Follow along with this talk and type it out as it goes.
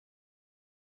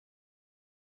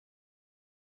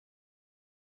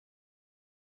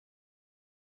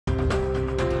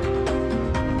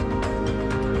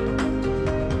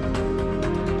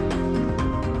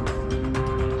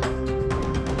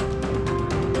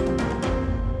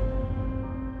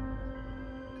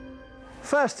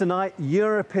First tonight,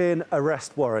 European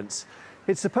arrest warrants.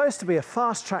 It's supposed to be a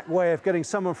fast-track way of getting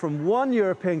someone from one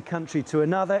European country to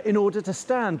another in order to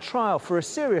stand trial for a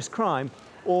serious crime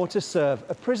or to serve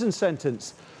a prison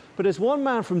sentence. But as one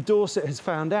man from Dorset has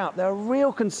found out, there are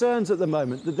real concerns at the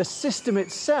moment that the system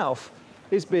itself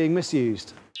is being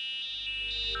misused.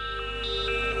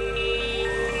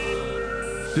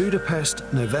 Budapest,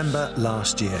 November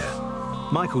last year.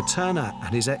 Michael Turner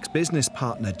and his ex-business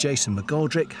partner Jason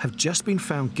McGoldrick have just been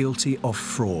found guilty of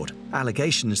fraud,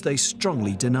 allegations they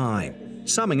strongly deny.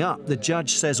 Summing up, the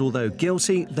judge says although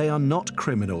guilty, they are not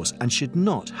criminals and should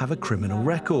not have a criminal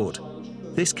record.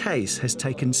 This case has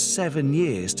taken 7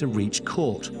 years to reach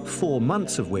court, 4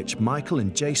 months of which Michael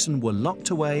and Jason were locked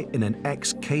away in an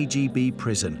ex-KGB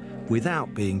prison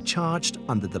without being charged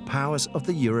under the powers of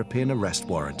the European arrest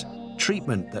warrant.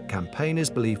 Treatment that campaigners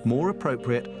believe more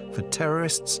appropriate for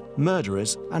terrorists,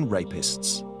 murderers and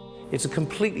rapists. It's a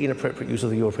completely inappropriate use of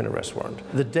the European arrest warrant.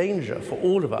 The danger for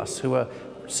all of us who are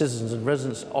citizens and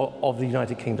residents of the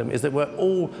United Kingdom is that we're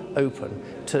all open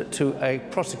to a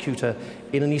prosecutor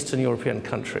in an Eastern European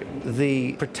country.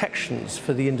 The protections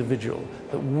for the individual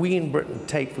that we in Britain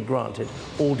take for granted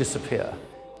all disappear.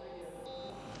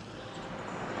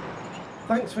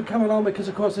 Thanks for coming on, because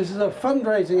of course this is a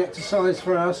fundraising exercise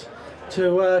for us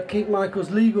to keep Michael's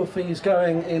legal fees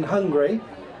going in Hungary.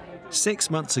 6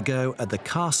 months ago at the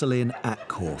Castle Inn at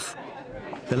Corfe.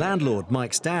 The landlord,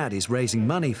 Mike's dad, is raising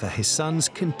money for his son's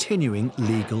continuing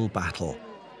legal battle.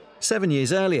 7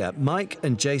 years earlier, Mike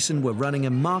and Jason were running a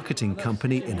marketing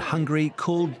company in Hungary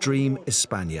called Dream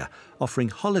España, offering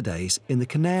holidays in the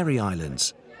Canary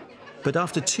Islands. But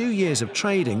after 2 years of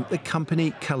trading, the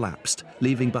company collapsed,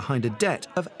 leaving behind a debt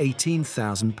of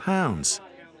 £18,000.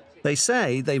 They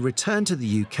say they returned to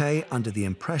the UK under the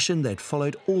impression they'd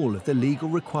followed all of the legal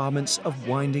requirements of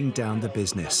winding down the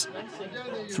business.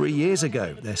 3 years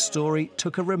ago, their story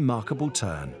took a remarkable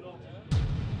turn.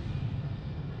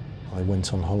 I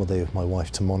went on holiday with my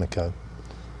wife to Monaco.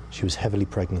 She was heavily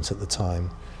pregnant at the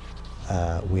time.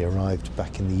 We arrived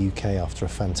back in the UK after a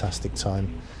fantastic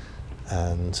time,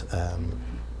 and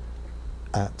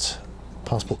at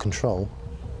passport control,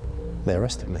 they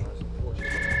arrested me.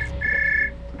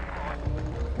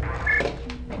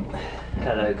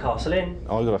 Hello, Castle Inn.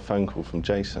 I got a phone call from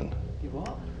Jason. You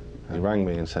what? He rang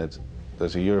me and said,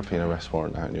 there's a European arrest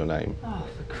warrant out in your name. Oh,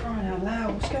 for crying out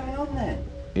loud, what's going on then?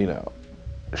 You know,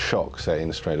 shock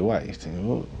setting straight away. You think,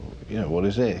 well, you know, what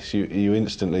is this? You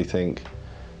instantly think,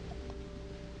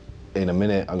 in a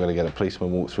minute, I'm going to get a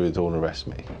policeman walk through the door and arrest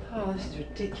me. Oh, this is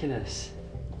ridiculous.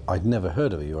 I'd never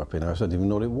heard of a European arrest, I didn't even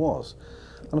know what it was.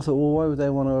 And I thought, well, why would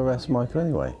they want to arrest Michael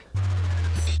anyway?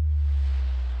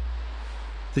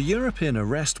 The European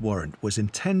arrest warrant was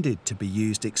intended to be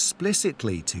used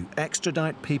explicitly to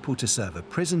extradite people to serve a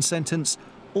prison sentence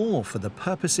or for the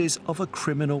purposes of a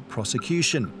criminal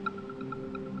prosecution.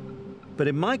 But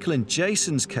in Michael and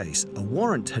Jason's case, a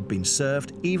warrant had been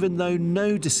served even though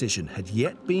no decision had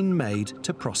yet been made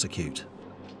to prosecute.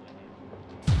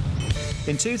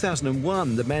 In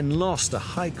 2001, the men lost a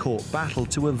High Court battle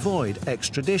to avoid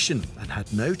extradition and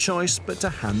had no choice but to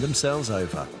hand themselves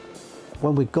over.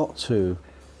 When we got to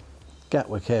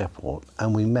Gatwick Airport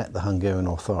and we met the Hungarian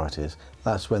authorities,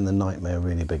 that's when the nightmare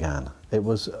really began. It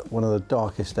was one of the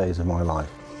darkest days of my life.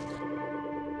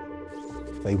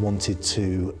 They wanted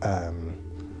to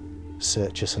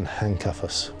search us and handcuff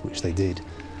us, which they did.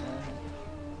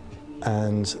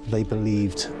 And they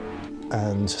believed,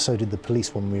 and so did the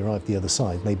police when we arrived the other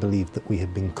side, they believed that we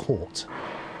had been caught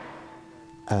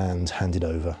and handed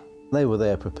over. They were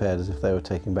there prepared as if they were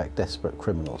taking back desperate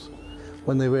criminals.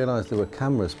 When they realised there were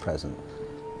cameras present,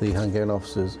 the Hungarian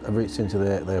officers reached into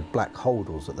their black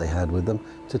holdalls that they had with them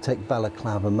to take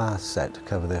balaclava masks set to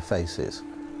cover their faces.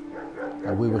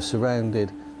 We were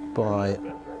surrounded by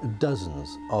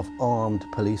dozens of armed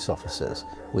police officers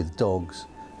with dogs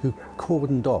who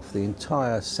cordoned off the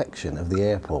entire section of the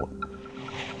airport.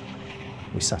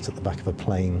 We sat at the back of a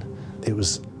plane. It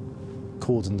was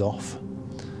cordoned off.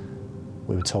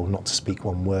 We were told not to speak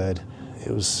one word. It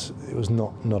was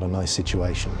not a nice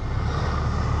situation.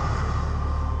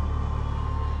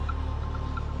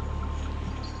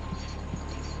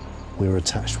 We were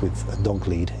attached with a dog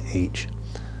lead each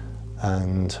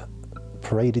and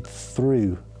paraded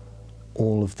through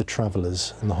all of the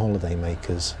travellers and the holiday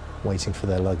makers waiting for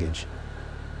their luggage.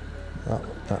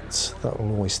 That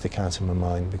will always stick out in my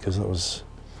mind because that was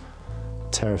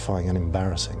terrifying and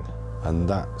embarrassing. And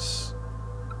that's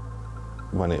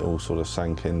when it all sort of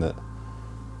sank in that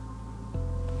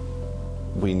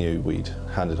we knew we'd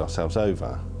handed ourselves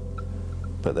over,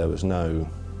 but there was no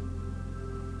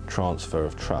transfer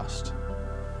of trust.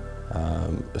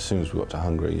 As soon as we got to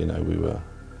Hungary, you know, we were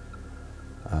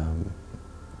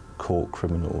court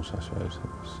criminals, I suppose.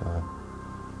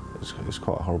 It was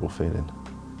quite a horrible feeling.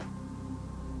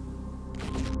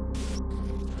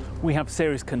 We have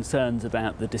serious concerns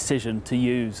about the decision to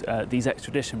use these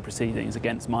extradition proceedings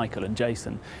against Michael and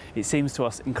Jason. It seems to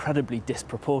us incredibly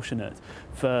disproportionate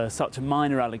for such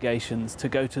minor allegations to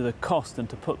go to the cost and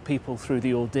to put people through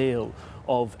the ordeal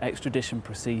of extradition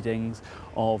proceedings,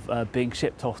 of being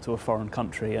shipped off to a foreign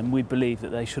country, and we believe that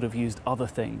they should have used other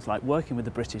things, like working with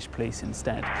the British police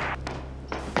instead.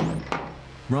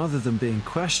 Rather than being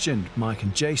questioned, Mike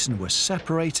and Jason were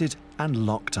separated and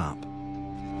locked up.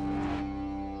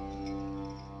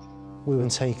 We were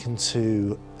taken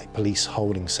to a police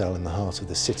holding cell in the heart of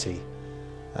the city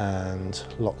and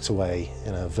locked away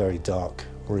in a very dark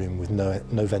room with no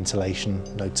ventilation,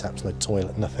 no taps, no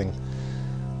toilet, nothing,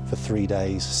 for 3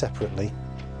 days separately.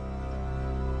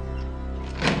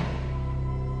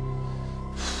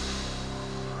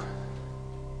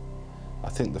 I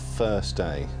think the first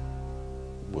day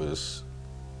was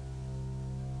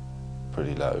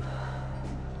pretty low.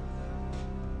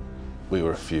 We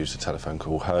were refused a telephone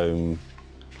call home,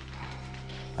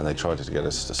 and they tried to get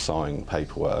us to sign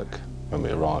paperwork when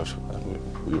we arrived,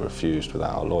 and we were refused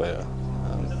without our lawyer.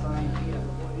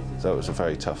 So it was a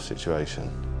very tough situation.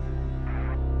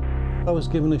 I was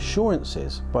given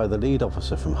assurances by the lead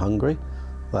officer from Hungary,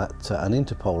 that an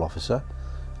Interpol officer.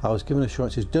 I was given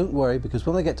assurances, don't worry, because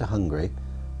when they get to Hungary,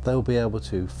 they'll be able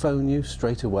to phone you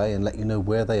straight away and let you know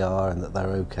where they are and that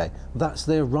they're okay. That's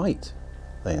their right,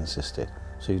 they insisted.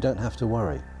 So you don't have to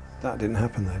worry. That didn't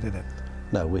happen though, did it?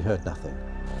 No, we heard nothing.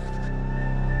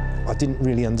 I didn't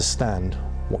really understand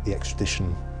what the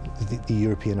extradition, the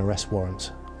European arrest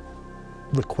warrant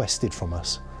requested from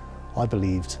us. I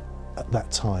believed at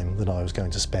that time that I was going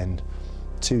to spend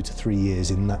 2 to 3 years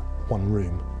in that one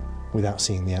room without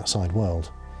seeing the outside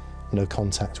world. No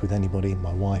contact with anybody,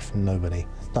 my wife, nobody.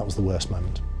 That was the worst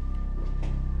moment.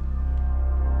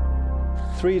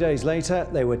 3 days later,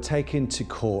 they were taken to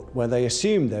court, where they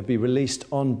assumed they'd be released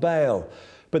on bail.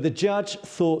 But the judge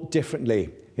thought differently.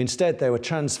 Instead, they were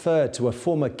transferred to a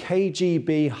former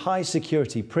KGB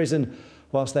high-security prison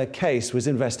whilst their case was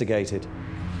investigated.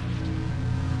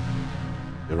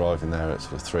 Arriving there at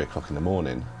sort of 3 o'clock in the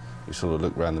morning, you sort of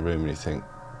look around the room and you think,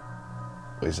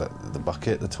 well, is that the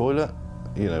bucket, the toilet?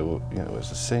 You know, is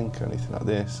the sink or anything like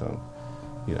this? And,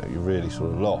 you know, you're really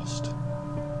sort of lost.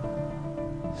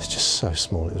 It's just so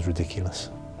small, it was ridiculous.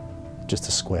 Just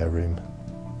a square room.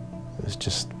 It was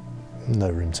just no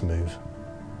room to move,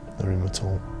 no room at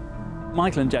all.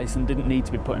 Michael and Jason didn't need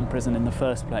to be put in prison in the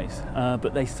first place,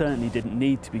 but they certainly didn't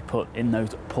need to be put in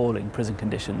those appalling prison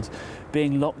conditions.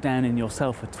 Being locked down in your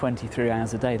cell for 23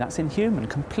 hours a day, that's inhuman,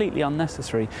 completely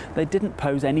unnecessary. They didn't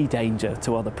pose any danger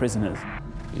to other prisoners.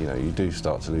 You know, you do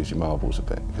start to lose your marbles a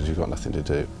bit because you've got nothing to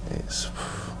do. It's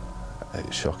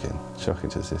shocking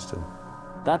to the system.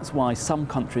 That's why some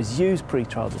countries use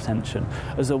pre-trial detention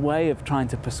as a way of trying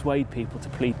to persuade people to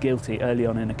plead guilty early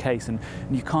on in a case, and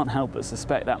you can't help but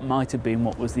suspect that might have been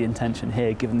what was the intention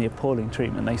here, given the appalling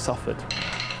treatment they suffered.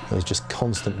 There was just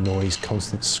constant noise,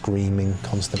 constant screaming,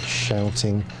 constant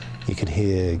shouting. You could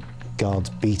hear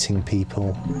guards beating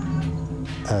people.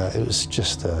 It was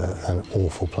just an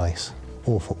awful place.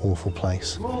 Awful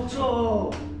place.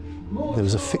 There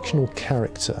was a fictional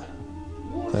character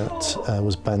that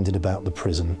was bandied about the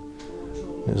prison.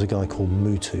 It was a guy called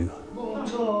Mutu.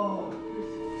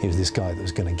 He was this guy that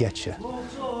was going to get you.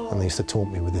 And they used to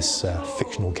taunt me with this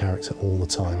fictional character all the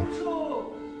time.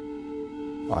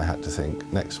 I had to think,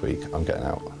 next week I'm getting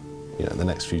out. You know, the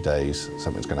next few days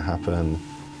something's going to happen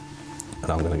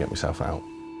and I'm going to get myself out.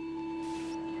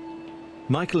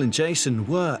 Michael and Jason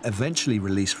were eventually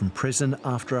released from prison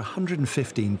after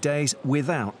 115 days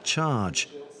without charge.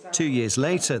 2 years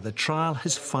later, the trial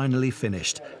has finally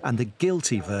finished and the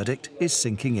guilty verdict is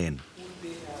sinking in.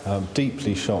 I'm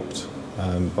deeply shocked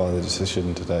by the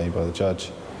decision today by the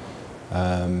judge.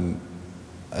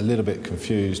 A little bit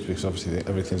confused because obviously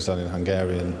everything's done in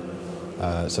Hungarian,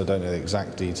 so I don't know the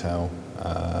exact detail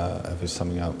of his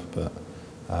summing up, but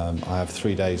I have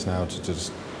 3 days now to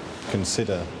just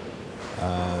consider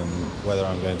whether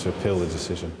I'm going to appeal the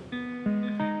decision.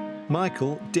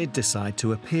 Michael did decide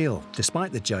to appeal.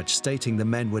 Despite the judge stating the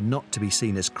men were not to be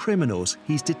seen as criminals,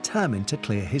 he's determined to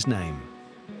clear his name.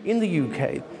 In the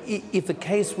UK, if the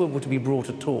case were to be brought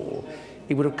at all,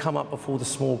 it would have come up before the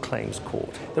Small Claims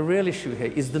Court. The real issue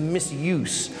here is the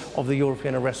misuse of the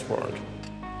European arrest warrant.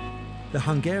 The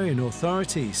Hungarian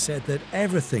authorities said that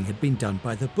everything had been done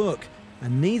by the book,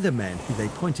 and neither men who they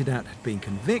pointed out had been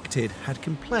convicted had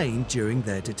complained during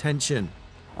their detention.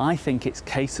 I think it's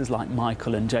cases like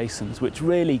Michael and Jason's which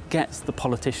really gets the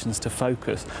politicians to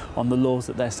focus on the laws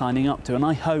that they're signing up to, and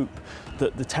I hope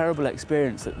that the terrible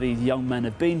experience that these young men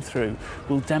have been through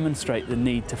will demonstrate the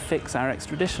need to fix our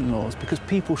extradition laws, because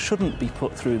people shouldn't be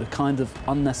put through the kind of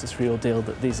unnecessary ordeal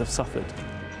that these have suffered.